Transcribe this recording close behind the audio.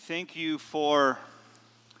Thank you for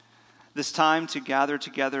this time to gather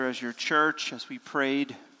together as your church, as we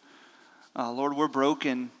prayed. Lord, we're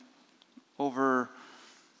broken over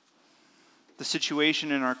the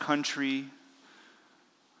situation in our country.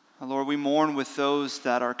 Lord, we mourn with those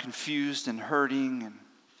that are confused and hurting and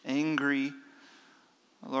angry.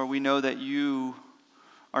 Lord, we know that you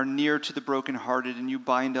are near to the brokenhearted and you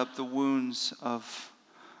bind up the wounds of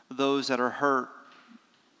those that are hurt.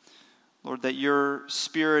 Lord, that your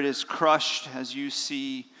spirit is crushed as you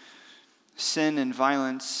see sin and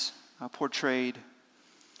violence portrayed.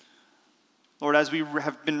 Lord, as we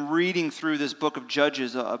have been reading through this book of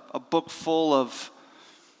Judges, a book full of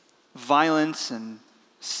violence and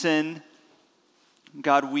sin,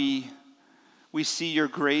 God, we see your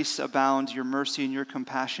grace abound, your mercy and your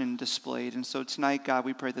compassion displayed. And so tonight, God,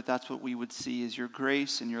 we pray that that's what we would see is your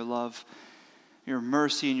grace and your love, your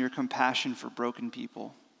mercy and your compassion for broken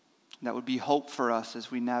people. That would be hope for us as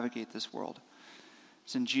we navigate this world.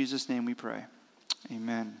 It's in Jesus' name we pray.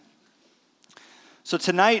 Amen. So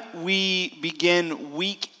tonight we begin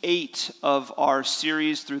week 8 of our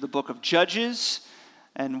series through the book of Judges.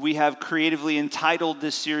 And we have creatively entitled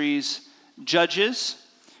this series Judges,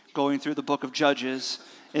 going through the book of Judges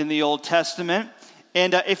in the Old Testament.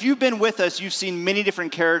 And if you've been with us, you've seen many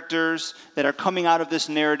different characters that are coming out of this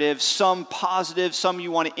narrative, some positive, some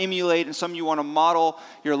you want to emulate, and some you want to model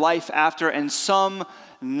your life after, and some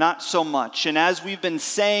not so much. And as we've been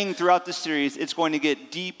saying throughout the series, it's going to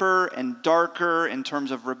get deeper and darker in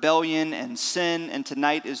terms of rebellion and sin, and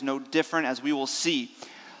tonight is no different, as we will see.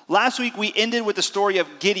 Last week, we ended with the story of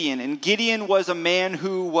Gideon, and Gideon was a man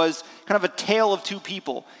who was kind of a tale of two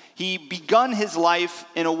people. He begun his life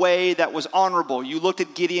in a way that was honorable. You looked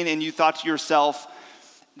at Gideon and you thought to yourself,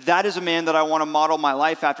 that is a man that I want to model my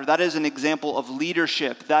life after. That is an example of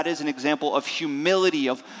leadership. That is an example of humility,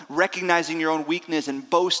 of recognizing your own weakness and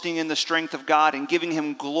boasting in the strength of God and giving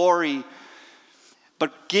him glory.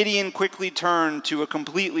 But Gideon quickly turned to a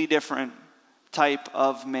completely different type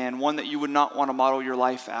of man, one that you would not want to model your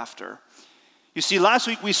life after. You see, last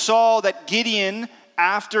week we saw that Gideon,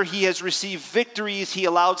 after he has received victories, he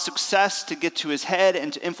allowed success to get to his head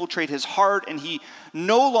and to infiltrate his heart, and he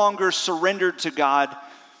no longer surrendered to God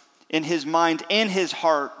in his mind and his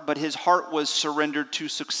heart, but his heart was surrendered to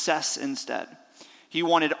success instead. He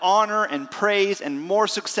wanted honor and praise and more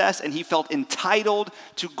success, and he felt entitled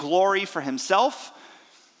to glory for himself.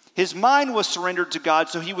 His mind was surrendered to God,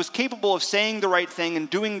 so he was capable of saying the right thing and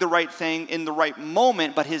doing the right thing in the right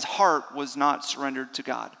moment, but his heart was not surrendered to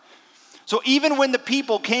God. So even when the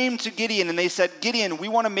people came to Gideon and they said, Gideon, we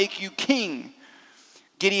want to make you king,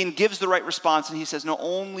 Gideon gives the right response and he says, no,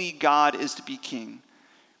 only God is to be king.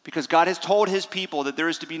 Because God has told his people that there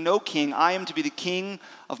is to be no king. I am to be the king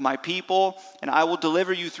of my people and I will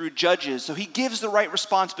deliver you through judges. So he gives the right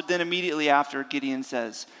response, but then immediately after Gideon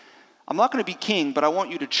says, I'm not going to be king, but I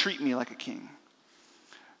want you to treat me like a king.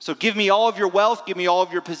 So give me all of your wealth, give me all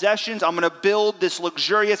of your possessions. I'm going to build this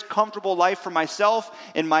luxurious, comfortable life for myself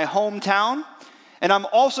in my hometown. And I'm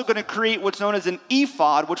also going to create what's known as an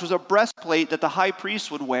ephod, which was a breastplate that the high priest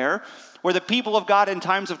would wear, where the people of God in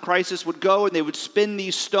times of crisis would go and they would spin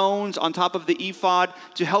these stones on top of the ephod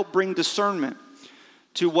to help bring discernment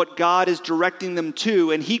to what God is directing them to.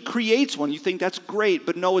 And he creates one. You think that's great,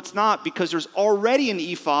 but no, it's not, because there's already an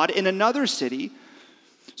ephod in another city.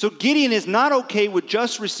 So Gideon is not okay with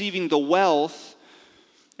just receiving the wealth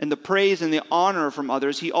and the praise and the honor from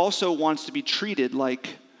others. He also wants to be treated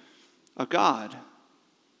like a god,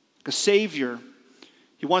 like a savior.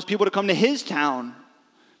 He wants people to come to his town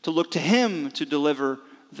to look to him to deliver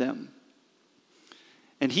them.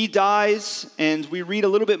 And he dies, and we read a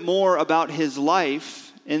little bit more about his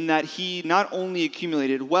life in that he not only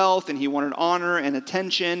accumulated wealth and he wanted honor and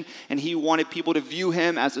attention and he wanted people to view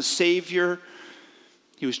him as a savior.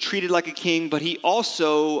 He was treated like a king, but he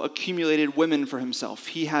also accumulated women for himself.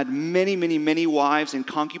 He had many, many, many wives and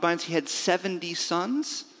concubines. He had 70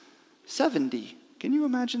 sons. 70. Can you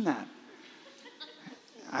imagine that?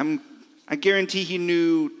 I guarantee he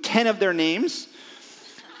knew 10 of their names.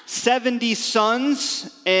 70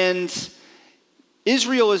 sons, and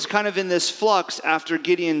Israel is kind of in this flux after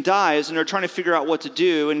Gideon dies, and they're trying to figure out what to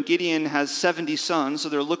do, and Gideon has 70 sons, so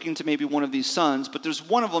they're looking to maybe one of these sons, but there's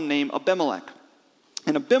one of them named Abimelech.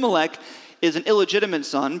 And Abimelech is an illegitimate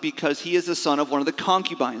son because he is the son of one of the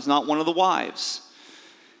concubines, not one of the wives.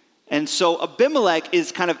 And so Abimelech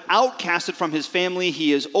is kind of outcasted from his family.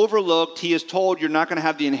 He is overlooked. He is told, you're not going to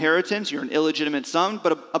have the inheritance. You're an illegitimate son.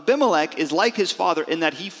 But Abimelech is like his father in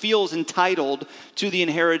that he feels entitled to the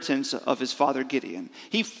inheritance of his father Gideon.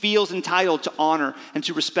 He feels entitled to honor and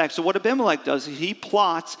to respect. So what Abimelech does is he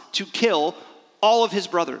plots to kill all of his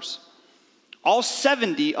brothers. All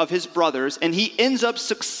 70 of his brothers, and he ends up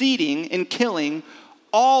succeeding in killing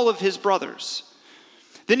all of his brothers.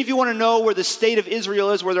 Then if you want to know where the state of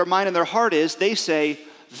Israel is, where their mind and their heart is, they say,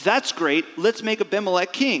 that's great, let's make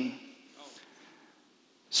Abimelech king.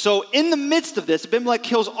 So in the midst of this, Abimelech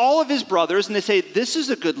kills all of his brothers, and they say, this is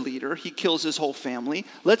a good leader. He kills his whole family.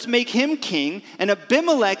 Let's make him king. And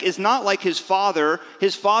Abimelech is not like his father.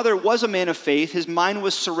 His father was a man of faith. His mind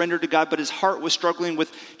was surrendered to God, but his heart was struggling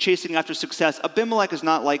with chasing after success. Abimelech is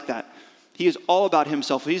not like that. He is all about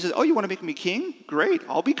himself. He says, oh, you want to make me king? Great,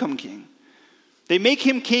 I'll become king. They make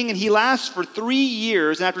him king, and he lasts for 3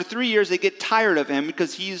 years. And after 3 years, they get tired of him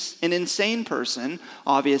because he's an insane person,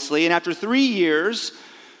 obviously. And after 3 years,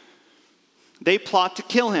 they plot to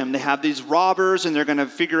kill him. They have these robbers, and they're going to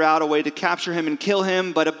figure out a way to capture him and kill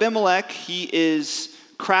him. But Abimelech, he is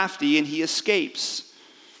crafty, and he escapes.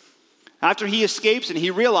 After he escapes and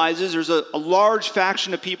he realizes there's a large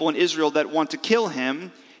faction of people in Israel that want to kill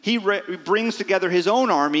him, he brings together his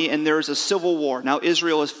own army, and there's a civil war. Now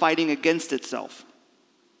Israel is fighting against itself.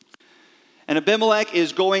 And Abimelech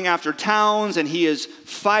is going after towns, and he is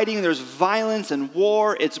fighting. There's violence and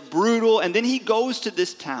war. It's brutal. And then he goes to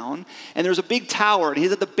this town, and there's a big tower, and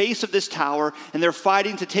he's at the base of this tower, and they're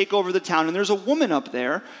fighting to take over the town. And there's a woman up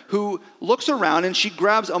there who looks around, and she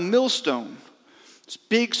grabs a millstone, this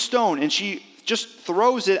big stone, and she just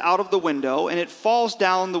throws it out of the window, and it falls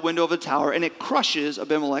down the window of the tower, and it crushes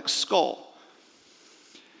Abimelech's skull.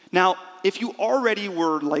 Now, if you already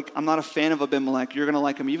were like, I'm not a fan of Abimelech, you're going to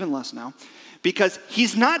like him even less now, because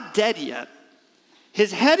he's not dead yet.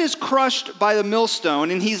 His head is crushed by the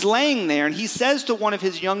millstone, and he's laying there, and he says to one of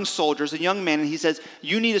his young soldiers, a young man, and he says,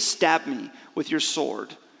 you need to stab me with your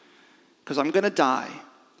sword, because I'm going to die,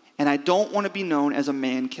 and I don't want to be known as a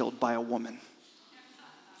man killed by a woman.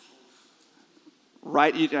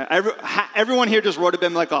 Right? Everyone here just wrote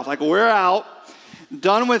Abimelech off. Like, we're out,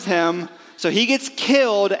 done with him. So he gets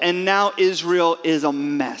killed, and now Israel is a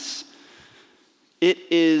mess. It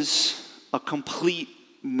is a complete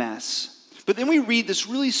mess. But then we read this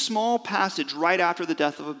really small passage right after the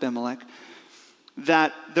death of Abimelech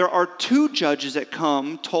that there are 2 judges that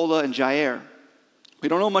come, Tola and Jair. We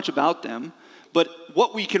don't know much about them, but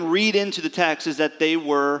what we can read into the text is that they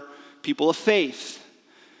were people of faith.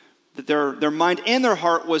 That their mind and their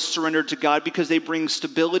heart was surrendered to God because they bring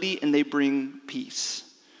stability and they bring peace.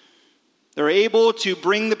 They're able to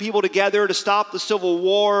bring the people together to stop the civil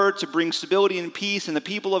war, to bring stability and peace, and the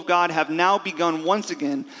people of God have now begun once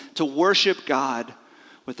again to worship God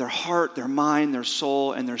with their heart, their mind, their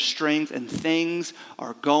soul, and their strength, and things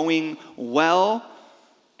are going well.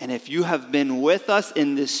 And if you have been with us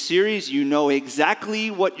in this series, you know exactly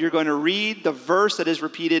what you're going to read, the verse that is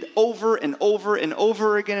repeated over and over and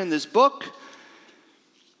over again in this book.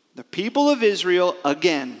 The people of Israel,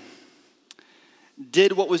 again,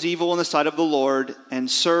 did what was evil in the sight of the Lord and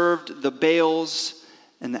served the Baals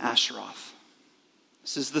and the Ashtaroth.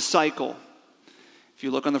 This is the cycle. If you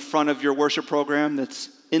look on the front of your worship program that's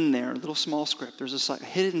in there, a little small script, there's a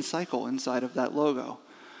hidden cycle inside of that logo.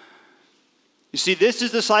 You see, this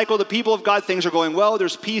is the cycle. The people of God, things are going well.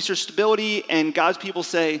 There's peace, there's stability, and God's people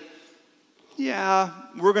say, yeah,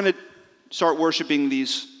 we're going to start worshiping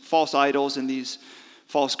these false idols and these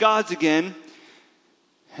false gods again.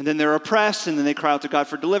 And then they're oppressed, and then they cry out to God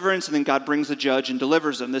for deliverance, and then God brings the judge and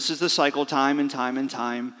delivers them. This is the cycle time and time and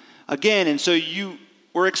time again. And so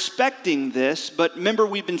we're expecting this, but remember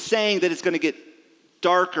we've been saying that it's going to get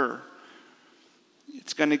darker.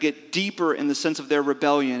 It's going to get deeper in the sense of their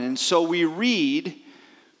rebellion. And so we read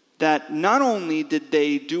that not only did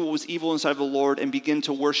they do what was evil inside of the Lord and begin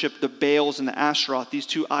to worship the Baals and the Ashtaroth, these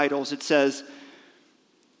 2 idols, it says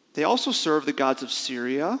they also served the gods of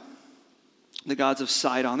Syria, the gods of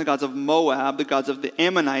Sidon, the gods of Moab, the gods of the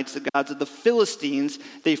Ammonites, the gods of the Philistines.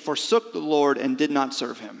 They forsook the Lord and did not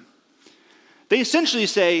serve him. They essentially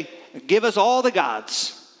say, give us all the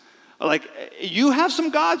gods. Like, you have some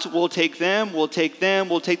gods, we'll take them, we'll take them,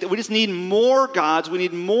 we'll take them. We just need more gods. We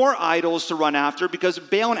need more idols to run after because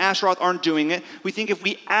Baal and Ashtaroth aren't doing it. We think if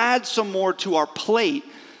we add some more to our plate,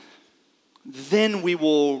 then we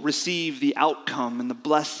will receive the outcome and the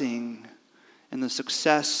blessing and the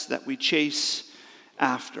success that we chase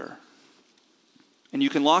after. And you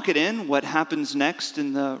can lock it in. What happens next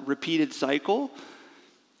in the repeated cycle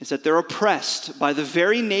is that they're oppressed by the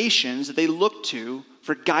very nations that they look to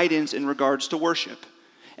for guidance in regards to worship.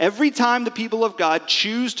 Every time the people of God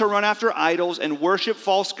choose to run after idols and worship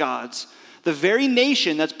false gods, the very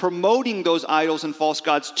nation that's promoting those idols and false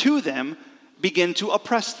gods to them begin to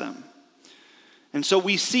oppress them. And so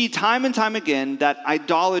we see time and time again that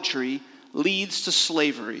idolatry leads to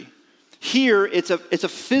slavery. Here, it's a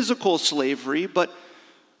physical slavery, but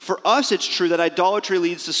for us, it's true that idolatry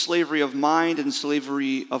leads to slavery of mind and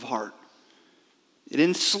slavery of heart. It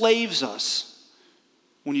enslaves us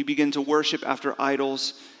when you begin to worship after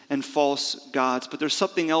idols and false gods. But there's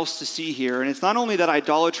something else to see here. And it's not only that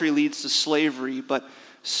idolatry leads to slavery, but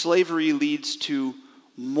slavery leads to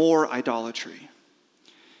more idolatry.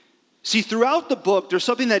 See, throughout the book, there's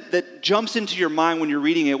something that jumps into your mind when you're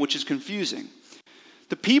reading it, which is confusing.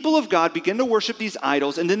 The people of God begin to worship these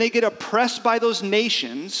idols, and then they get oppressed by those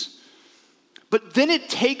nations. But then it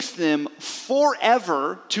takes them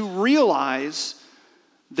forever to realize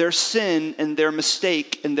their sin and their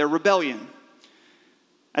mistake and their rebellion.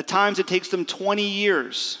 At times, it takes them 20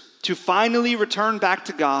 years to finally return back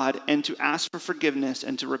to God and to ask for forgiveness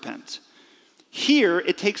and to repent. Here,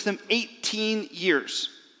 it takes them 18 years.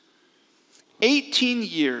 18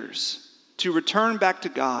 years to return back to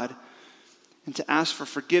God and to ask for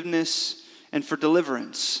forgiveness and for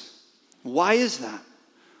deliverance. Why is that?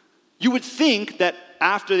 You would think that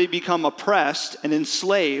after they become oppressed and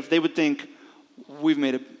enslaved, they would think, we've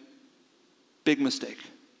made a big mistake.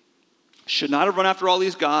 Should not have run after all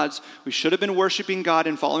these gods. We should have been worshiping God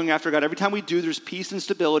and following after God. Every time we do, there's peace and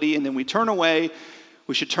stability, and then we turn away.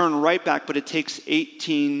 We should turn right back, but it takes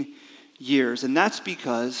 18 years. And that's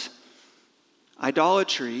because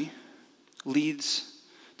idolatry leads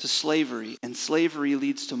to slavery, and slavery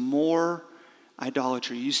leads to more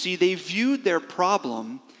idolatry. You see, they viewed their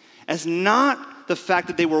problem as not the fact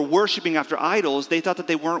that they were worshiping after idols. They thought that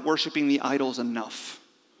they weren't worshiping the idols enough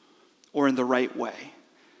or in the right way.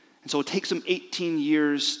 And so it takes them 18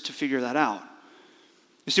 years to figure that out.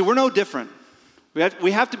 You see, we're no different.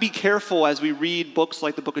 We have to be careful as we read books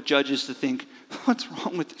like the book of Judges to think, what's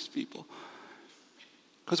wrong with these people?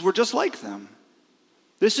 Because we're just like them.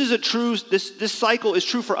 This cycle is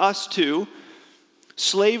true for us too.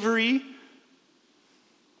 Slavery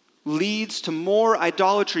leads to more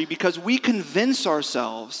idolatry because we convince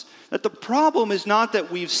ourselves that the problem is not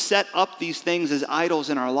that we've set up these things as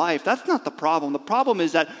idols in our life. That's not the problem. The problem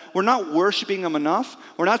is that we're not worshiping them enough.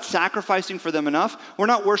 We're not sacrificing for them enough. We're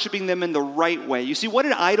not worshiping them in the right way. You see, what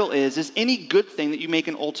an idol is any good thing that you make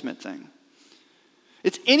an ultimate thing.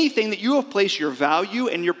 It's anything that you have placed your value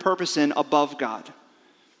and your purpose in above God.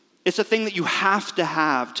 It's a thing that you have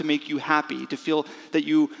to make you happy, to feel that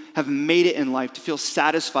you have made it in life, to feel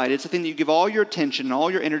satisfied. It's a thing that you give all your attention and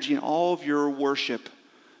all your energy and all of your worship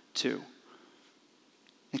to.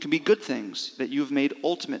 It can be good things that you've made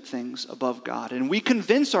ultimate things above God. And we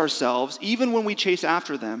convince ourselves, even when we chase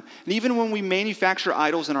after them, and even when we manufacture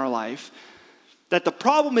idols in our life, that the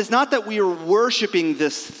problem is not that we are worshiping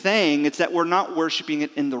this thing, it's that we're not worshiping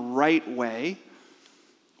it in the right way.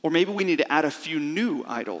 Or maybe we need to add a few new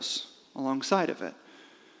idols alongside of it.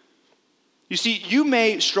 You see, you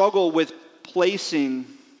may struggle with placing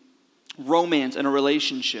romance in a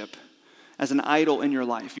relationship as an idol in your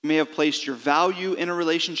life. You may have placed your value in a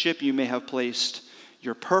relationship. You may have placed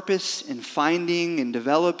your purpose in finding and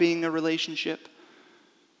developing a relationship.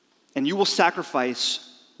 And you will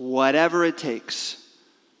sacrifice whatever it takes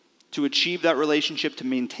to achieve that relationship, to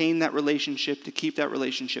maintain that relationship, to keep that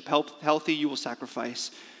relationship healthy. You will sacrifice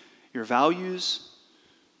your values.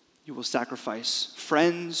 You will sacrifice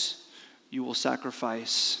friends. You will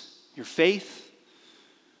sacrifice your faith.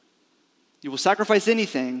 You will sacrifice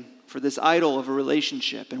anything for this idol of a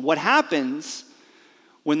relationship. And what happens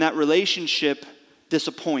when that relationship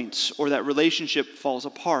disappoints, or that relationship falls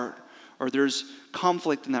apart, or there's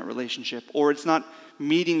conflict in that relationship, or it's not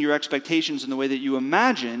meeting your expectations in the way that you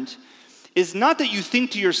imagined, is not that you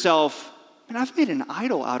think to yourself, man, I've made an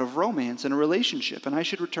idol out of romance in a relationship, and I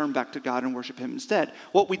should return back to God and worship Him instead.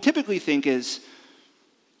 What we typically think is,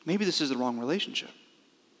 maybe this is the wrong relationship.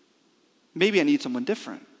 Maybe I need someone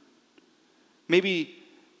different. Maybe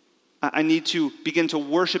I need to begin to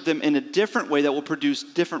worship them in a different way that will produce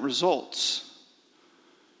different results.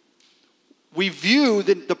 We view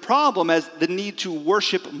the problem as the need to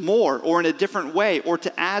worship more or in a different way or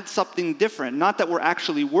to add something different, not that we're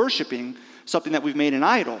actually worshiping something that we've made an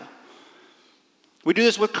idol. We do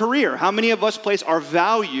this with career. How many of us place our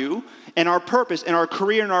value and our purpose in our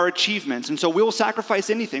career and our achievements? And so we'll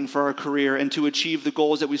sacrifice anything for our career and to achieve the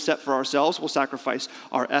goals that we set for ourselves. We'll sacrifice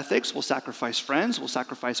our ethics. We'll sacrifice friends. We'll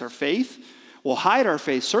sacrifice our faith. We'll hide our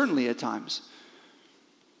faith, certainly at times.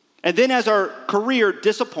 And then as our career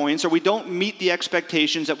disappoints or we don't meet the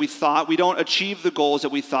expectations that we thought, we don't achieve the goals that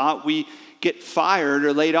we thought, we get fired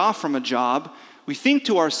or laid off from a job, we think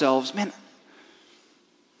to ourselves, man,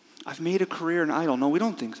 I've made a career an idol. No, we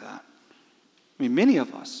don't think that. I mean, many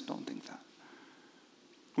of us don't think that.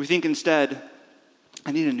 We think instead,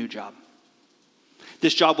 I need a new job.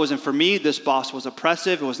 This job wasn't for me. This boss was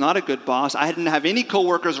oppressive. It was not a good boss. I didn't have any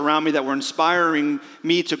coworkers around me that were inspiring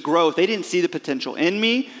me to growth. They didn't see the potential in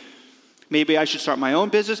me. Maybe I should start my own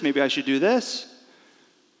business. Maybe I should do this.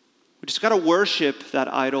 We just got to worship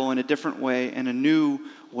that idol in a different way, in a new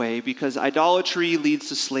way, because idolatry leads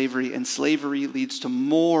to slavery, and slavery leads to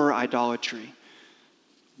more idolatry.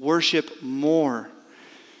 Worship more.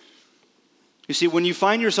 You see, when you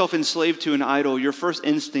find yourself enslaved to an idol, your first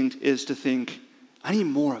instinct is to think, I need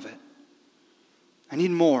more of it. I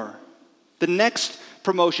need more. The next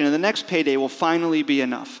promotion and the next payday will finally be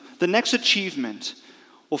enough. The next achievement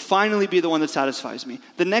will finally be the one that satisfies me.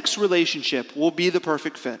 The next relationship will be the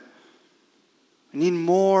perfect fit. I need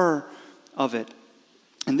more of it.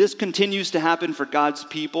 And this continues to happen for God's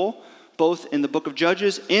people, both in the book of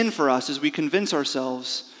Judges and for us as we convince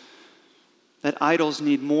ourselves that idols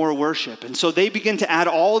need more worship. And so they begin to add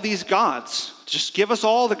all these gods. Just give us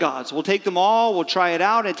all the gods. We'll take them all. We'll try it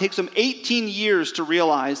out. And it takes them 18 years to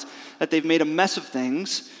realize that they've made a mess of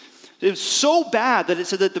things. It was so bad that it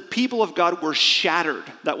said that the people of God were shattered.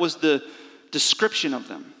 That was the description of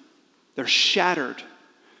them. They're shattered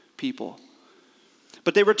people.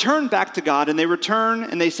 But they return back to God, and they return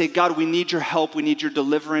and they say, God, we need your help. We need your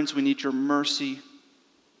deliverance. We need your mercy.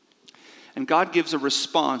 And God gives a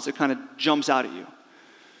response that kind of jumps out at you.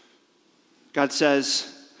 God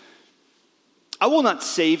says, I will not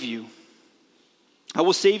save you. I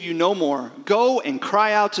will save you no more. Go and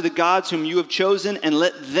cry out to the gods whom you have chosen and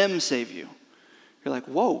let them save you. You're like,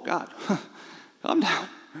 whoa, God, calm down.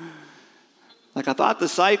 Like, I thought the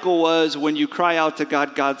cycle was when you cry out to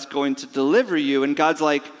God, God's going to deliver you. And God's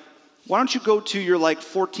like, why don't you go to your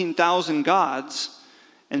 14,000 gods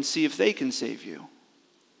and see if they can save you?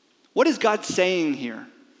 What is God saying here?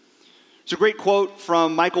 There's a great quote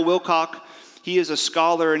from Michael Wilcock. He is a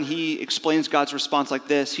scholar, and he explains God's response like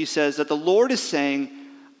this. He says that the Lord is saying,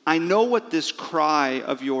 I know what this cry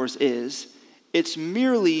of yours is. It's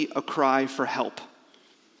merely a cry for help,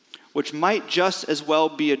 which might just as well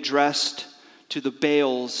be addressed to the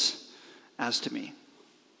Baals as to me.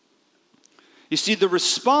 You see, the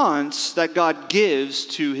response that God gives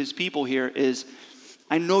to his people here is,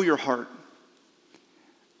 I know your heart.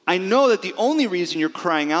 I know that the only reason you're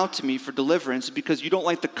crying out to me for deliverance is because you don't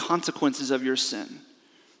like the consequences of your sin.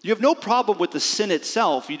 You have no problem with the sin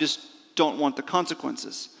itself, you just don't want the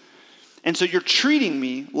consequences. And so you're treating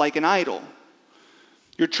me like an idol.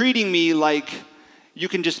 You're treating me like you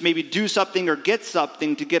can just maybe do something or get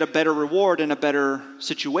something to get a better reward in a better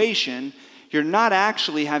situation. You're not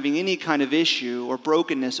actually having any kind of issue or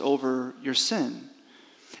brokenness over your sin.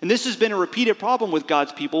 And this has been a repeated problem with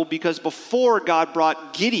God's people, because before God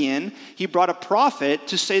brought Gideon, he brought a prophet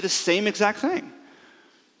to say the same exact thing.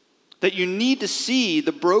 That you need to see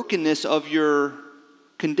the brokenness of your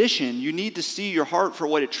condition. You need to see your heart for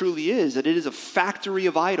what it truly is, that it is a factory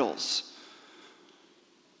of idols.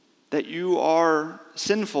 That you are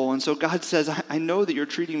sinful. And so God says, I know that you're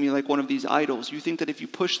treating me like one of these idols. You think that if you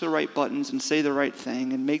push the right buttons and say the right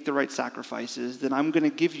thing and make the right sacrifices, then I'm going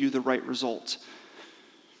to give you the right result.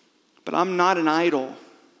 But I'm not an idol.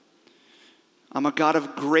 I'm a God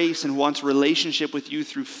of grace and wants relationship with you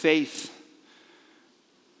through faith.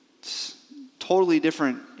 It's totally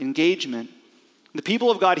different engagement. The people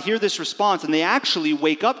of God hear this response and they actually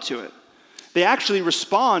wake up to it. They actually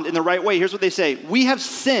respond in the right way. Here's what they say. We have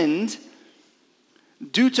sinned.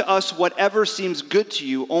 Do to us whatever seems good to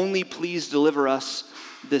you. Only please deliver us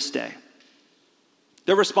this day.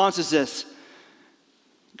 Their response is this.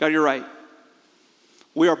 God, you're right.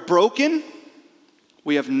 We are broken.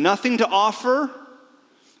 We have nothing to offer.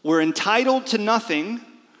 We're entitled to nothing.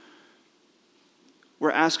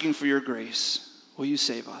 We're asking for your grace. Will you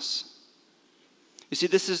save us? You see,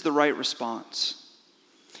 this is the right response.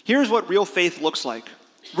 Here's what real faith looks like.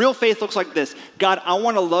 Real faith looks like this. God, I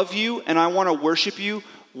want to love you and I want to worship you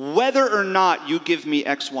whether or not you give me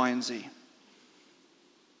X, Y, and Z.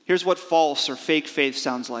 Here's what false or fake faith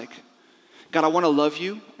sounds like. God, I want to love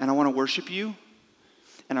you and I want to worship you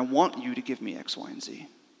and I want you to give me X, Y, and Z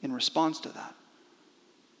in response to that.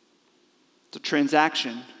 It's a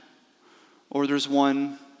transaction, or there's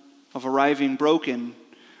one of arriving broken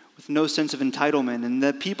with no sense of entitlement. And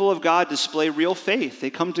the people of God display real faith. They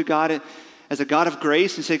come to God as a God of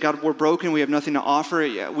grace and say, God, we're broken. We have nothing to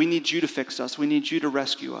offer. We need you to fix us. We need you to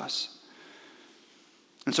rescue us.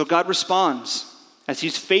 And so God responds as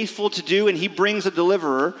he's faithful to do, and he brings a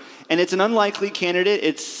deliverer. And it's an unlikely candidate.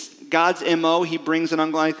 It's God's MO. He brings an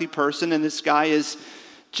unlikely person, and this guy is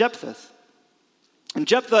Jephthah. And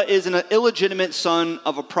Jephthah is an illegitimate son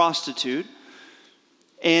of a prostitute.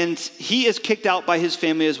 And he is kicked out by his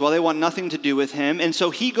family as well. They want nothing to do with him. And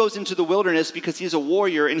so he goes into the wilderness because he's a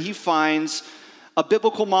warrior, and he finds a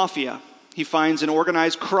biblical mafia. He finds an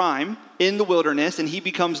organized crime in the wilderness, and he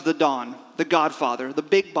becomes the Don, the godfather, the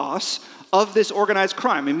big boss of this organized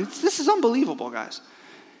crime. I mean, this is unbelievable, guys.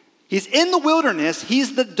 He's in the wilderness.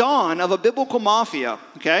 He's the Don of a biblical mafia,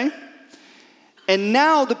 okay? And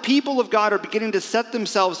now the people of God are beginning to set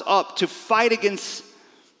themselves up to fight against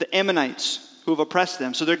the Ammonites who have oppressed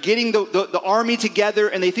them. So they're getting the army together,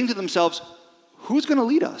 and they think to themselves, who's going to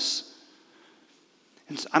lead us?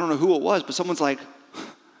 And I don't know who it was, but someone's like,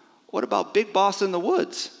 what about Big Boss in the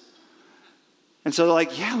woods? And so they're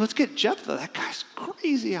like, yeah, let's get Jephthah. That guy's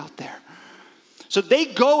crazy out there. So they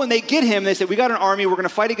go and they get him. They say, we got an army. We're going to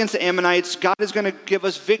fight against the Ammonites. God is going to give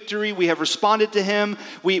us victory. We have responded to him.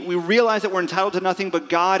 We realize that we're entitled to nothing, but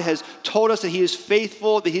God has told us that he is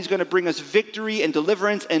faithful, that he's going to bring us victory and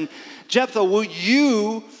deliverance. And Jephthah, will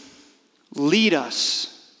you lead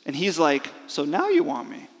us? And he's like, so now you want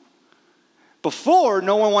me? Before,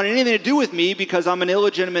 no one wanted anything to do with me because I'm an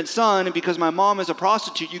illegitimate son and because my mom is a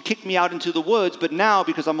prostitute. You kicked me out into the woods. But now,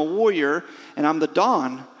 because I'm a warrior and I'm the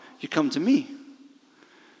Don, you come to me.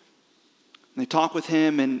 And they talk with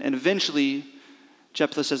him, and eventually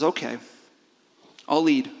Jephthah says, okay, I'll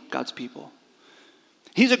lead God's people.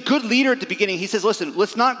 He's a good leader at the beginning. He says, listen,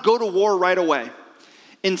 let's not go to war right away.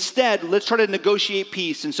 Instead, let's try to negotiate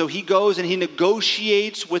peace. And so he goes and he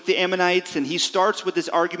negotiates with the Ammonites, and he starts with this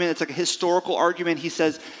argument. It's like a historical argument. He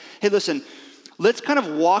says, hey, listen, let's kind of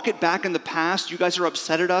walk it back in the past. You guys are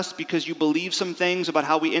upset at us because you believe some things about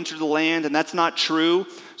how we entered the land, and that's not true.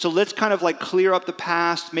 So let's kind of like clear up the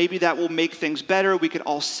past. Maybe that will make things better. We could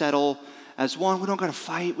all settle as one. We don't got to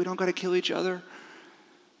fight. We don't got to kill each other.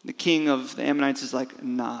 The king of the Ammonites is like,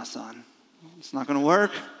 nah, son, it's not going to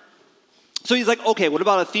work. So he's like, okay, what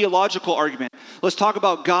about a theological argument? Let's talk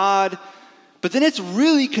about God. But then it's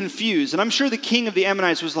really confused. And I'm sure the king of the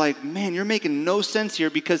Ammonites was like, man, you're making no sense here,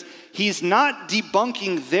 because he's not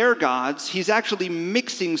debunking their gods. He's actually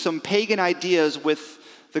mixing some pagan ideas with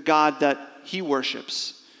the God that he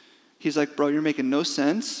worships. He's like, bro, you're making no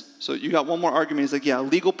sense. So you got one more argument. He's like, yeah,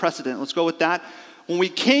 legal precedent. Let's go with that. When we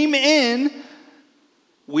came in,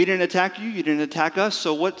 we didn't attack you. You didn't attack us.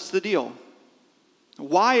 So what's the deal?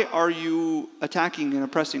 Why are you attacking and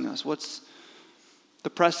oppressing us? What's the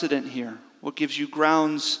precedent here? What gives you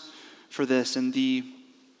grounds for this? And the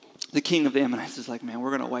king of the Ammonites is like, man, we're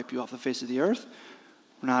going to wipe you off the face of the earth.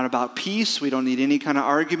 We're not about peace. We don't need any kind of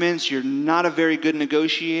arguments. You're not a very good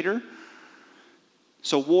negotiator.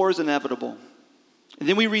 So war is inevitable. And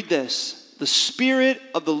then we read this. The Spirit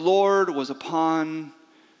of the Lord was upon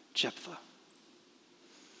Jephthah.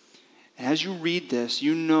 And as you read this,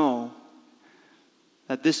 you know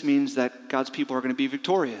that this means that God's people are going to be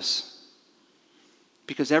victorious.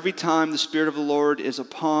 Because every time the Spirit of the Lord is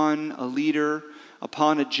upon a leader,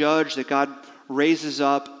 upon a judge that God raises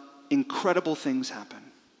up, incredible things happen.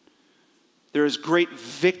 There is great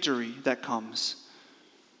victory that comes.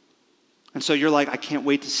 And so you're like, I can't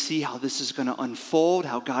wait to see how this is going to unfold,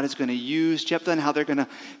 how God is going to use Jephthah, and how they're going to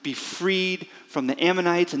be freed from the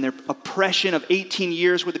Ammonites and their oppression of 18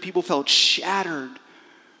 years where the people felt shattered.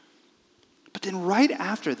 But then right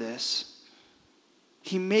after this,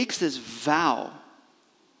 he makes this vow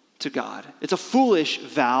to God. It's a foolish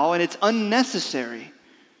vow, and it's unnecessary.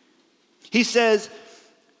 He says,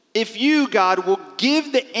 if you, God, will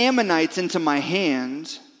give the Ammonites into my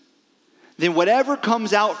hand, then whatever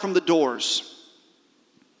comes out from the doors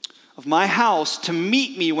of my house to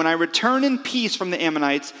meet me when I return in peace from the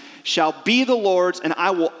Ammonites shall be the Lord's, and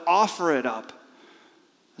I will offer it up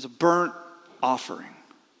as a burnt offering.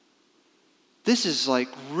 This is like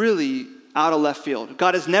really out of left field.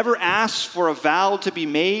 God has never asked for a vow to be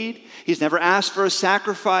made. He's never asked for a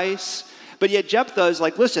sacrifice. But yet Jephthah is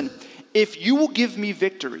like, listen, if you will give me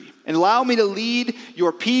victory and allow me to lead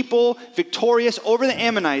your people victorious over the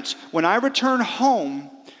Ammonites, when I return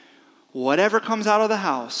home, whatever comes out of the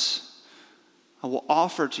house, I will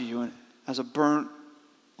offer to you as a burnt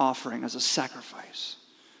offering, as a sacrifice.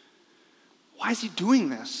 Why is he doing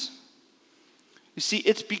this? You see,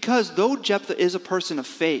 it's because though Jephthah is a person of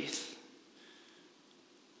faith,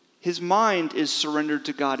 his mind is surrendered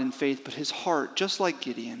to God in faith, but his heart, just like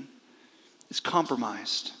Gideon, is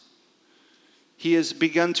compromised. He has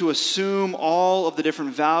begun to assume all of the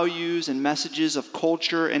different values and messages of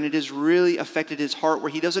culture, and it has really affected his heart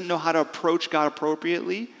where he doesn't know how to approach God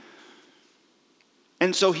appropriately.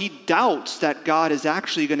 And so he doubts that God is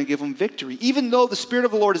actually going to give him victory, even though the Spirit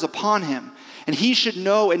of the Lord is upon him. And he should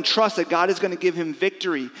know and trust that God is going to give him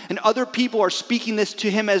victory. And other people are speaking this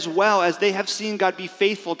to him as well, as they have seen God be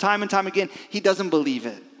faithful time and time again. He doesn't believe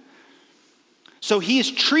it. So he is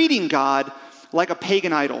treating God like a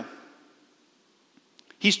pagan idol.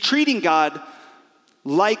 He's treating God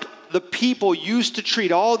like the people used to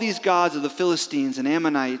treat all these gods of the Philistines and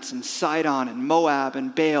Ammonites and Sidon and Moab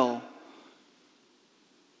and Baal.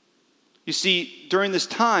 You see, during this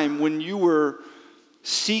time when you were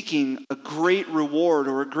seeking a great reward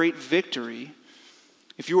or a great victory,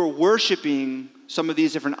 if you were worshiping some of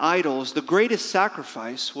these different idols, the greatest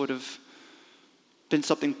sacrifice would have been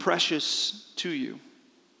something precious to you.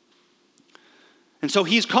 And so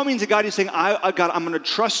he's coming to God, he's saying, God, I'm going to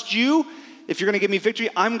trust you. If you're going to give me victory,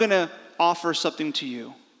 I'm going to offer something to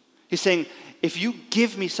you. He's saying, if you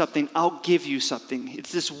give me something, I'll give you something.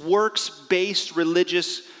 It's this works-based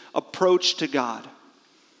religious approach to God,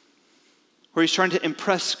 where he's trying to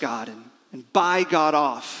impress God and buy God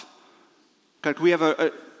off. God, can we have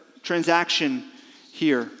a transaction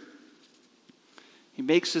here? He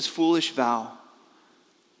makes this foolish vow.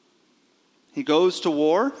 He goes to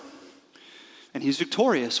war, and he's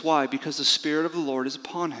victorious. Why? Because the Spirit of the Lord is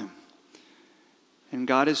upon him. And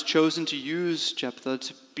God has chosen to use Jephthah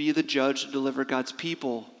to be the judge to deliver God's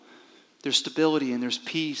people. There's stability and there's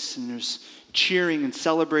peace and there's cheering and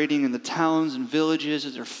celebrating in the towns and villages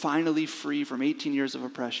as they're finally free from 18 years of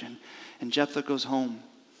oppression. And Jephthah goes home.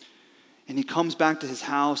 And he comes back to his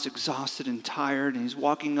house exhausted and tired, and he's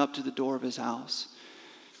walking up to the door of his house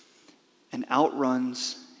and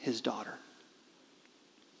outruns his daughter.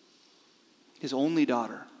 His only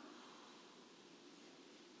daughter.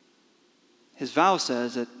 His vow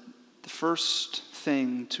says that the first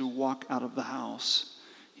thing to walk out of the house,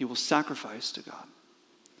 he will sacrifice to God.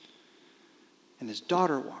 And his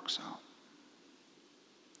daughter walks out.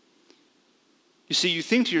 You see, you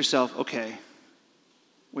think to yourself, okay,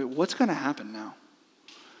 wait, what's going to happen now?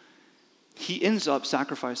 He ends up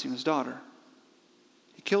sacrificing his daughter.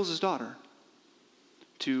 He kills his daughter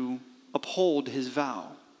to uphold his vow.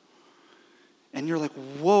 And you're like,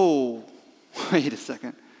 whoa, wait a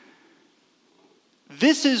second.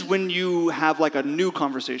 This is when you have like a new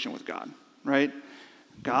conversation with God, right?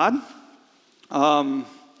 God,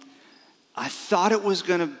 I thought it was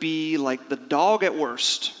going to be like the dog at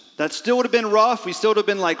worst. That still would have been rough. We still would have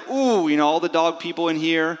been like, ooh, all the dog people in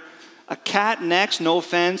here. A cat next, no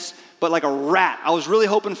offense, but like a rat. I was really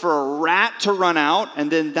hoping for a rat to run out, and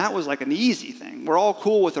then that was like an easy thing. We're all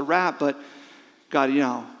cool with a rat, but God, I'm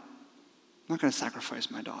not going to sacrifice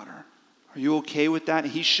my daughter. Are you okay with that?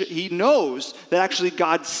 And he knows that actually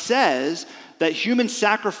God says that human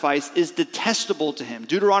sacrifice is detestable to him.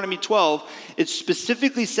 Deuteronomy 12, it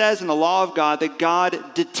specifically says in the law of God that God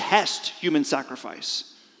detests human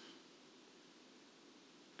sacrifice.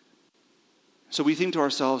 So we think to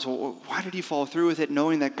ourselves, well, why did he follow through with it,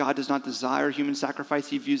 knowing that God does not desire human sacrifice?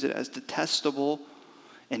 He views it as detestable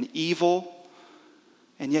and evil,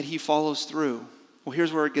 and yet he follows through. Well,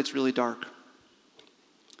 here's where it gets really dark.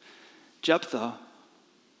 Jephthah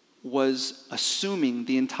was assuming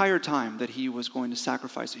the entire time that he was going to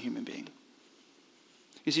sacrifice a human being.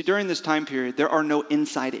 You see, during this time period, there are no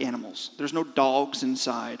inside animals. There's no dogs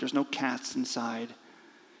inside. There's no cats inside.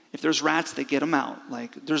 If there's rats, they get them out.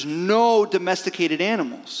 There's no domesticated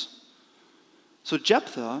animals. So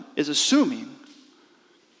Jephthah is assuming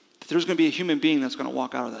that there's going to be a human being that's going to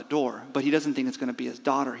walk out of that door, but he doesn't think it's going to be his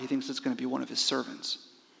daughter. He thinks it's going to be one of his servants.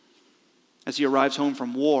 As he arrives home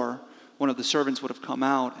from war, one of the servants would have come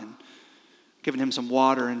out and given him some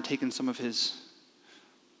water and taken some of his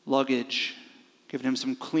luggage, given him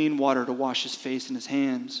some clean water to wash his face and his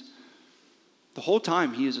hands. The whole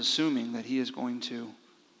time he is assuming that he is going to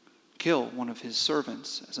kill one of his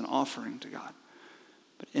servants as an offering to God,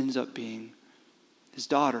 but it ends up being his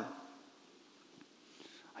daughter.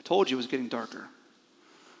 I told you it was getting darker.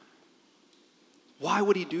 Why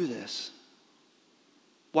would he do this?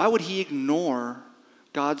 Why would he ignore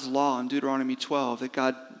God's law in Deuteronomy 12 that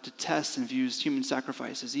God detests and views human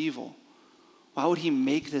sacrifice as evil? Why would he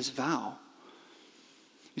make this vow?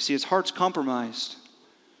 You see, his heart's compromised.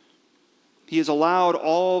 He has allowed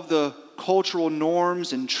all of the cultural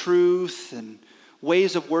norms and truth and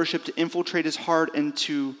ways of worship to infiltrate his heart and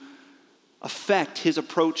to affect his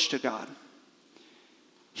approach to God.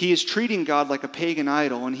 He is treating God like a pagan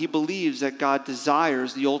idol, and he believes that God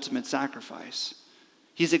desires the ultimate sacrifice.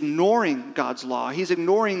 He's ignoring God's law. He's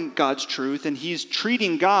ignoring God's truth, and he's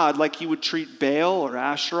treating God like he would treat Baal or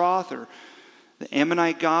Asheroth or the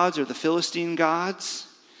Ammonite gods or the Philistine gods.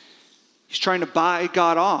 He's trying to buy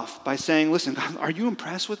God off by saying, listen, God, are you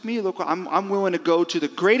impressed with me? Look, I'm willing to go to the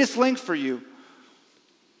greatest length for you.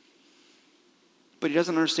 But he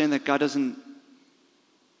doesn't understand that God doesn't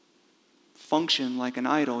function like an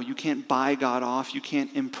idol. You can't buy God off. You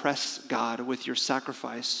can't impress God with your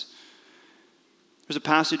sacrifice. There's a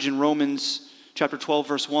passage in Romans chapter 12,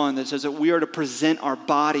 verse 1 that says that we are to present our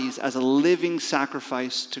bodies as a living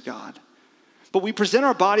sacrifice to God. But we present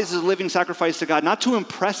our bodies as a living sacrifice to God, not to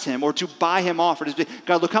impress him or to buy him off. Or to say,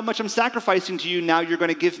 God, look how much I'm sacrificing to you. Now you're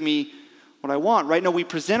going to give me what I want, right? No, we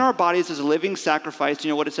present our bodies as a living sacrifice. You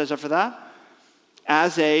know what it says after that?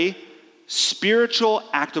 As a spiritual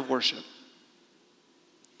act of worship.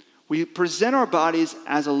 We present our bodies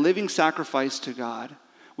as a living sacrifice to God.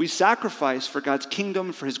 We sacrifice for God's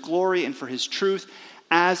kingdom, for his glory, and for his truth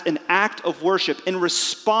as an act of worship in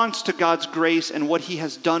response to God's grace and what he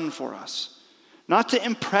has done for us. Not to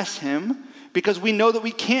impress him, because we know that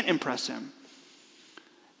we can't impress him.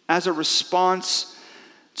 As a response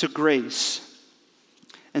to grace.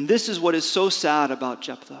 And this is what is so sad about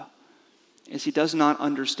Jephthah, is he does not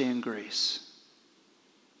understand grace.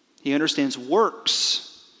 He understands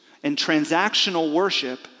works and transactional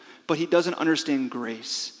worship, but he doesn't understand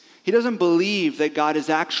grace. He doesn't believe that God is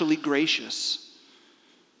actually gracious.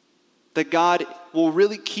 That God will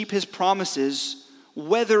really keep his promises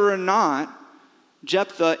whether or not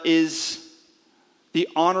Jephthah is the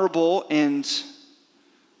honorable and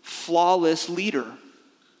flawless leader.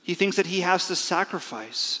 He thinks that he has to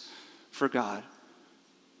sacrifice for God.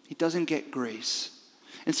 He doesn't get grace.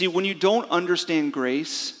 And see, when you don't understand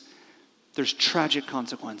grace, there's tragic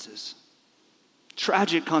consequences.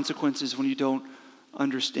 Tragic consequences when you don't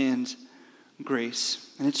understand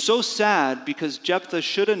grace. And it's so sad because Jephthah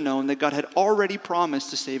should have known that God had already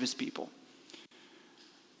promised to save his people.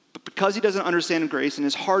 But because he doesn't understand grace and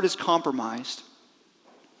his heart is compromised,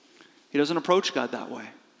 he doesn't approach God that way.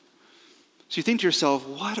 So you think to yourself,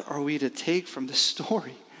 what are we to take from this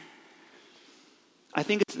story? I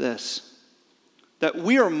think it's this, that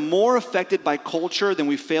we are more affected by culture than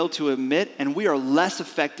we fail to admit, and we are less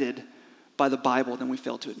affected by the Bible than we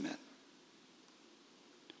fail to admit.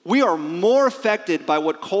 We are more affected by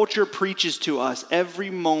what culture preaches to us every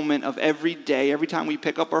moment of every day, every time we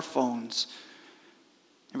pick up our phones,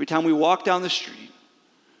 every time we walk down the street.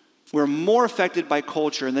 We're more affected by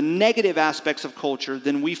culture and the negative aspects of culture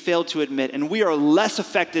than we fail to admit. And we are less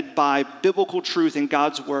affected by biblical truth and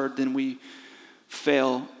God's word than we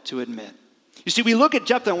fail to admit. You see, we look at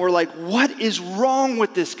Jephthah and we're like, what is wrong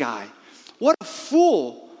with this guy? What a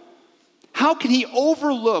fool. How can he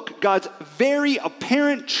overlook God's very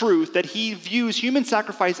apparent truth that he views human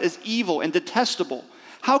sacrifice as evil and detestable?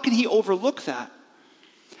 How can he overlook that?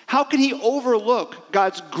 How can he overlook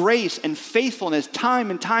God's grace and faithfulness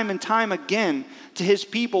time and time again to his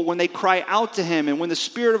people when they cry out to him and when the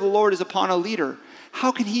Spirit of the Lord is upon a leader?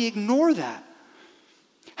 How can he ignore that?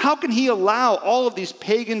 How can he allow all of these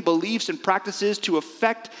pagan beliefs and practices to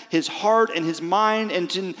affect his heart and his mind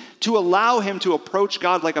and to allow him to approach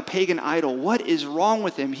God like a pagan idol? What is wrong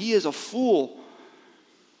with him? He is a fool.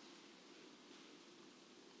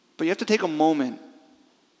 But you have to take a moment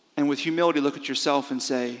and with humility look at yourself and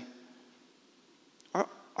say,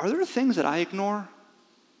 are there things that I ignore?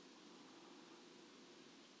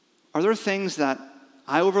 Are there things that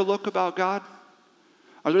I overlook about God?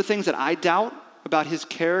 Are there things that I doubt about his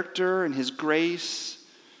character and his grace,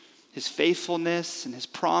 his faithfulness and his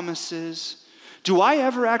promises? Do I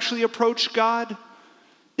ever actually approach God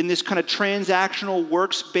in this kind of transactional,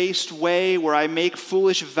 works-based way where I make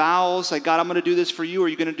foolish vows like, God, I'm going to do this for you, or are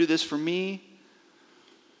you going to do this for me?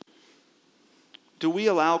 Do we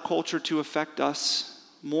allow culture to affect us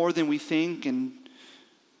more than we think? And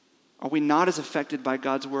are we not as affected by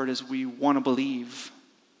God's word as we want to believe?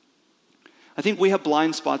 I think we have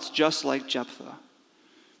blind spots just like Jephthah.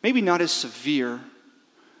 Maybe not as severe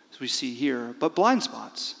as we see here, but blind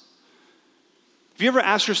spots. Have you ever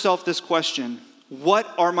asked yourself this question? What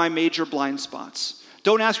are my major blind spots?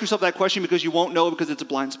 Don't ask yourself that question because you won't know because it's a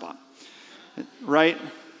blind spot. Right?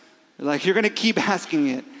 Like you're going to keep asking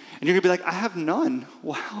it. And you're going to be like, I have none.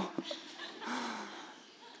 Wow.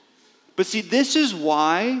 But see, this is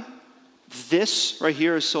why this right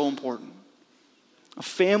here is so important. A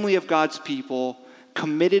family of God's people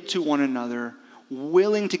committed to one another,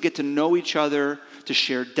 willing to get to know each other, to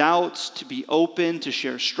share doubts, to be open, to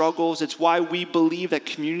share struggles. It's why we believe that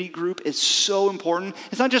community group is so important.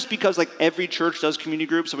 It's not just because like every church does community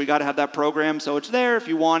group, so we got to have that program, so it's there if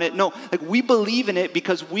you want it. No, like we believe in it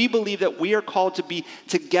because we believe that we are called to be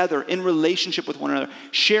together in relationship with one another,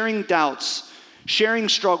 sharing doubts, sharing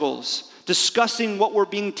struggles, discussing what we're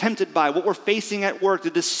being tempted by, what we're facing at work,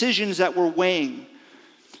 the decisions that we're weighing,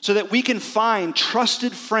 so that we can find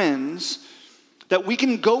trusted friends that we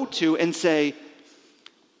can go to and say,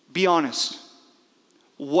 be honest.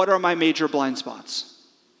 what are my major blind spots?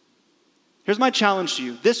 Here's my challenge to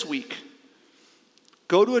you. This week,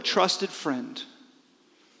 go to a trusted friend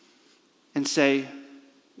and say,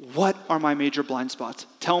 what are my major blind spots?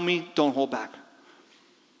 Tell me, don't hold back.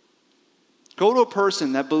 Go to a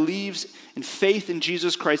person that believes in faith in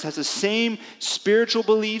Jesus Christ, has the same spiritual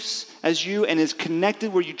beliefs as you, and is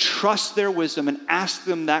connected where you trust their wisdom, and ask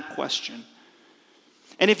them that question.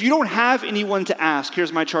 And if you don't have anyone to ask,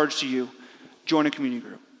 here's my charge to you. Join a community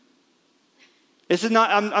group. This is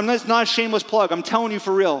not, it's not a shameless plug. I'm telling you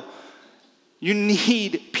for real. You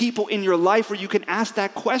need people in your life where you can ask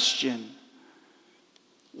that question.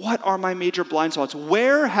 What are my major blind spots?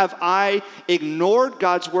 Where have I ignored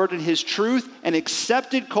God's word and his truth and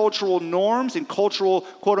accepted cultural norms and cultural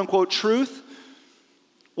quote-unquote truth?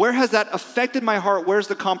 Where has that affected my heart? Where's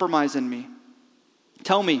the compromise in me?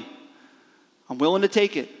 Tell me. I'm willing to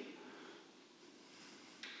take it.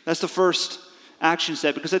 That's the first action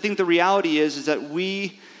step, because I think the reality is that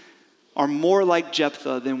we are more like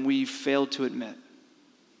Jephthah than we failed to admit,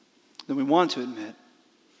 than we want to admit.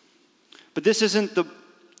 But this isn't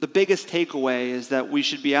the biggest takeaway, is that we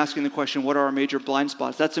should be asking the question, what are our major blind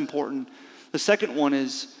spots? That's important. The second one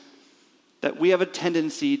is that we have a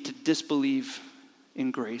tendency to disbelieve in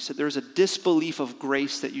grace, that there's a disbelief of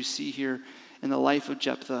grace that you see here in the life of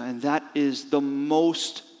Jephthah, and that is the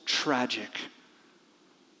most tragic.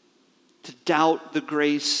 To doubt the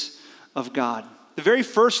grace of God. The very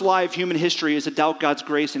first lie of human history is to doubt God's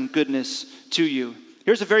grace and goodness to you.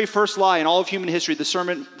 Here's the very first lie in all of human history. The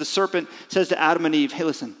serpent says to Adam and Eve, hey,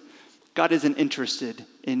 listen, God isn't interested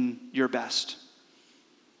in your best.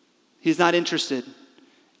 He's not interested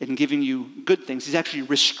in giving you good things. He's actually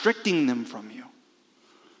restricting them from you.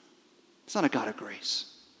 It's not a God of grace.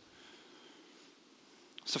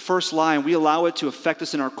 It's the first lie, and we allow it to affect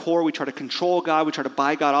us in our core. We try to control God. We try to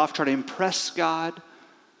buy God off, try to impress God.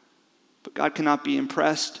 But God cannot be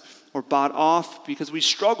impressed or bought off, because we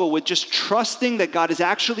struggle with just trusting that God is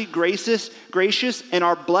actually gracious, and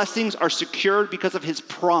our blessings are secured because of his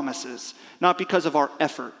promises, not because of our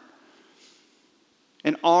effort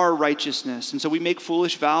and our righteousness. And so we make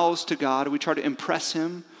foolish vows to God. We try to impress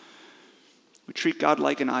him. We treat God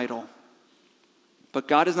like an idol. But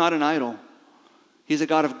God is not an idol. He's a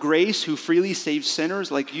God of grace who freely saves sinners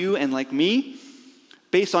like you and like me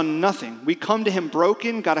based on nothing. We come to him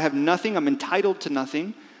broken. God, I have nothing. I'm entitled to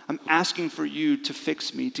nothing. I'm asking for you to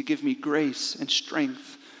fix me, to give me grace and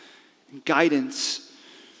strength and guidance.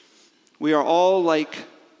 We are all like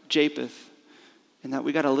Japheth in that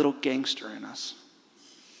we got a little gangster in us.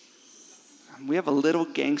 We have a little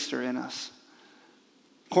gangster in us.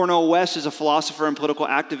 Cornel West is a philosopher and political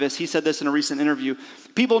activist. He said this in a recent interview.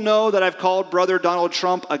 People know that I've called brother Donald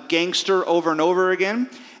Trump a gangster over and over again.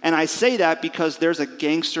 And I say that because there's a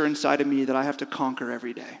gangster inside of me that I have to conquer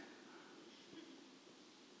every day.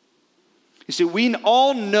 You see, we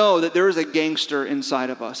all know that there is a gangster inside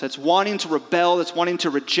of us that's wanting to rebel, that's wanting to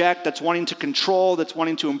reject, that's wanting to control, that's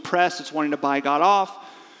wanting to impress, that's wanting to buy God off.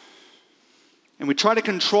 And we try to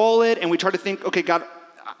control it, and we try to think, okay, God,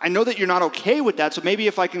 I know that you're not okay with that, so maybe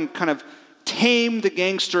if I can kind of tame the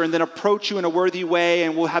gangster and then approach you in a worthy way,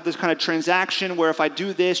 and we'll have this kind of transaction where if I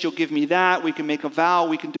do this, you'll give me that, we can make a vow,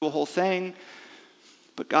 we can do a whole thing.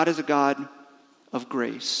 But God is a God of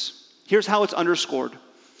grace. Here's how it's underscored.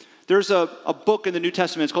 There's a book in the New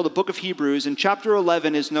Testament, it's called the Book of Hebrews, and chapter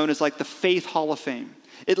 11 is known as like the Faith Hall of Fame.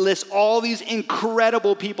 It lists all these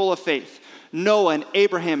incredible people of faith. Noah and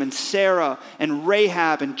Abraham and Sarah and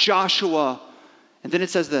Rahab and Joshua. And then it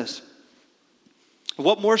says this.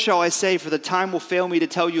 What more shall I say, for the time will fail me to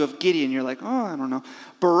tell you of Gideon. You're like, oh, I don't know.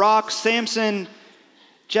 Barak, Samson,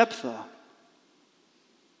 Jephthah.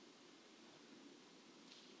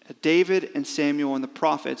 David and Samuel and the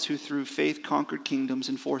prophets who through faith conquered kingdoms,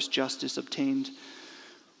 enforced justice, obtained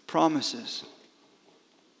promises.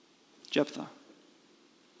 Jephthah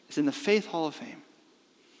is in the Faith Hall of Fame.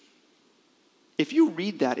 If you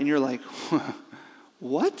read that and you're like,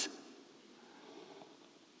 what?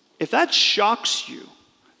 If that shocks you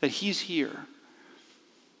that he's here,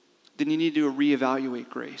 then you need to reevaluate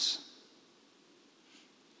grace.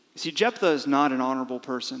 See, Jephthah is not an honorable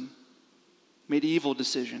person. Made evil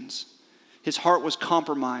decisions. His heart was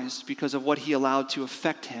compromised because of what he allowed to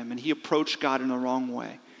affect him, and he approached God in the wrong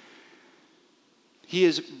way. He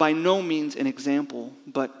is by no means an example,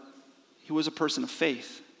 but he was a person of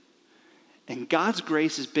faith. And God's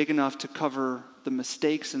grace is big enough to cover the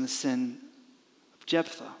mistakes and the sin of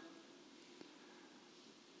Jephthah.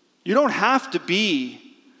 You don't have to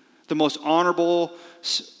be the most honorable,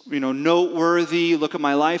 noteworthy, look at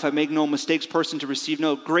my life, I make no mistakes person to receive.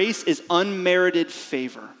 No, grace is unmerited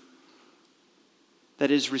favor that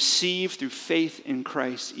is received through faith in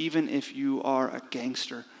Christ, even if you are a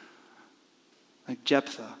gangster like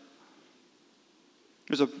Jephthah.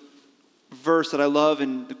 There's a verse that I love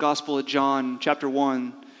in the Gospel of John, chapter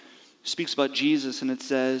 1, speaks about Jesus, and it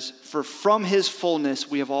says, "For from his fullness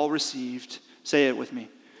we have all received," say it with me,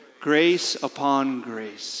 "grace upon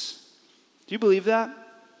grace." Do you believe that?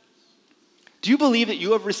 Do you believe that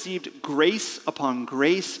you have received grace upon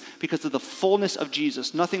grace because of the fullness of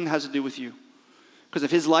Jesus? Nothing has to do with you. Because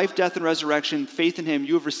of his life, death, and resurrection, faith in him,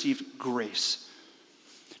 you have received grace.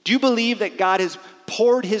 Do you believe that God has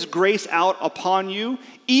poured his grace out upon you,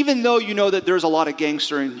 even though you know that there's a lot of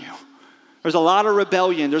gangster in you? There's a lot of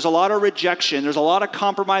rebellion. There's a lot of rejection. There's a lot of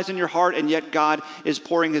compromise in your heart, and yet God is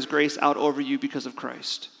pouring his grace out over you because of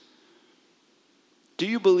Christ. Do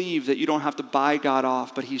you believe that you don't have to buy God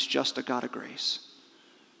off, but he's just a God of grace?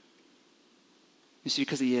 You see,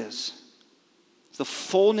 because he is. The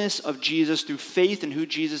fullness of Jesus through faith in who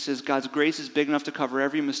Jesus is, God's grace is big enough to cover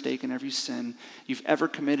every mistake and every sin you've ever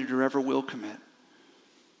committed or ever will commit.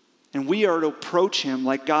 And we are to approach him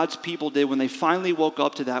like God's people did when they finally woke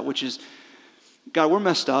up to that, which is, God, we're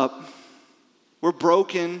messed up. We're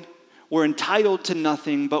broken. We're entitled to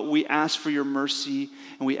nothing, but we ask for your mercy,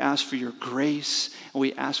 and we ask for your grace, and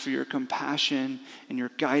we ask for your compassion and your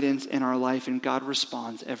guidance in our life, and God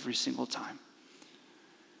responds every single time.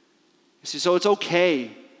 You see, so it's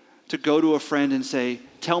okay to go to a friend and say,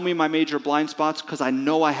 tell me my major blind spots because I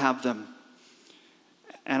know I have them.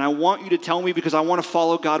 And I want you to tell me because I want to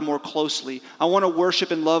follow God more closely. I want to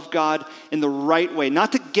worship and love God in the right way.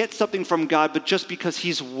 Not to get something from God, but just because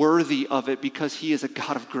he's worthy of it, because he is a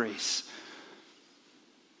God of grace.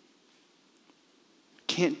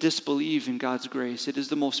 Can't disbelieve in God's grace. It is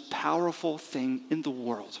the most powerful thing in the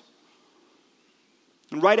world.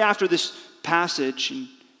 And right after this passage in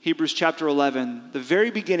Hebrews chapter 11, the very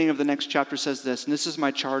beginning of the next chapter says this, and this is my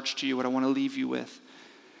charge to you, what I want to leave you with.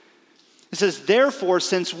 It says, therefore,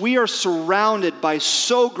 since we are surrounded by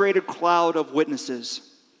so great a cloud of witnesses,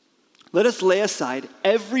 let us lay aside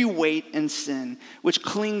every weight and sin which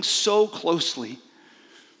clings so closely,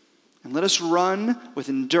 and let us run with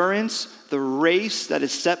endurance the race that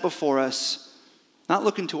is set before us, not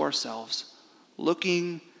looking to ourselves,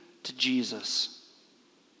 looking to Jesus,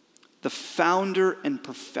 the founder and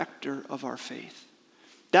perfecter of our faith.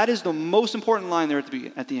 That is the most important line there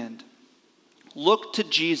at the end. Look to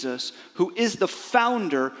Jesus, who is the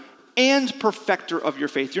founder and perfecter of your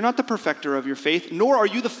faith. You're not the perfecter of your faith, nor are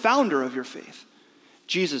you the founder of your faith.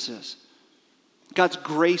 Jesus is. God's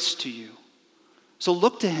grace to you. So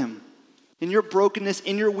look to him in your brokenness,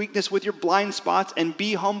 in your weakness, with your blind spots, and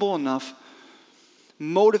be humble enough,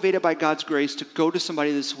 motivated by God's grace, to go to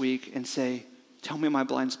somebody this week and say, tell me my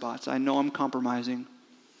blind spots. I know I'm compromising.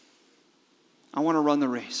 I want to run the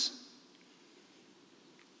race.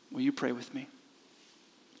 Will you pray with me?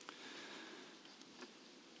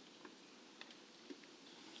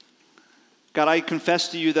 God, I confess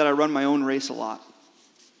to you that I run my own race a lot.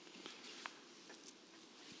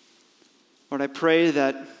 Lord, I pray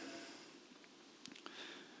that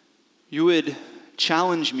you would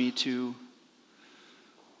challenge me to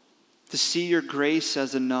see your grace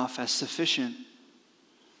as enough, as sufficient.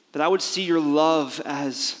 That I would see your love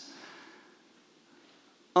as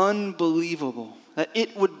unbelievable. That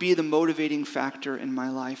it would be the motivating factor in my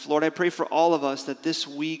life. Lord, I pray for all of us that this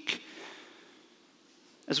week,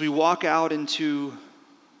 as we walk out into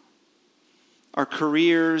our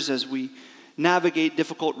careers, as we navigate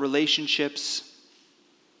difficult relationships,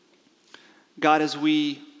 God, as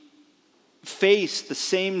we face the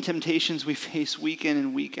same temptations we face week in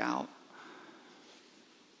and week out,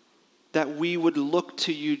 that we would look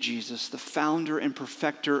to you, Jesus, the founder and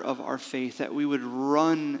perfecter of our faith, that we would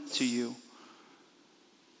run to you.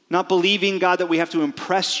 Not believing, God, that we have to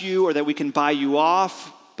impress you or that we can buy you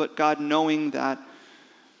off, but God, knowing that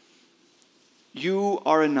you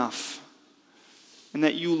are enough and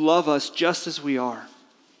that you love us just as we are.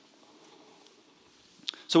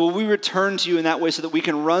 So will we return to you in that way so that we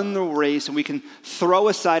can run the race and we can throw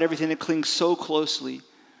aside everything that clings so closely?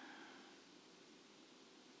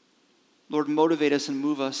 Lord, motivate us and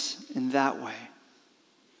move us in that way.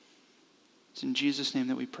 It's in Jesus' name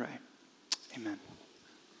that we pray. Amen.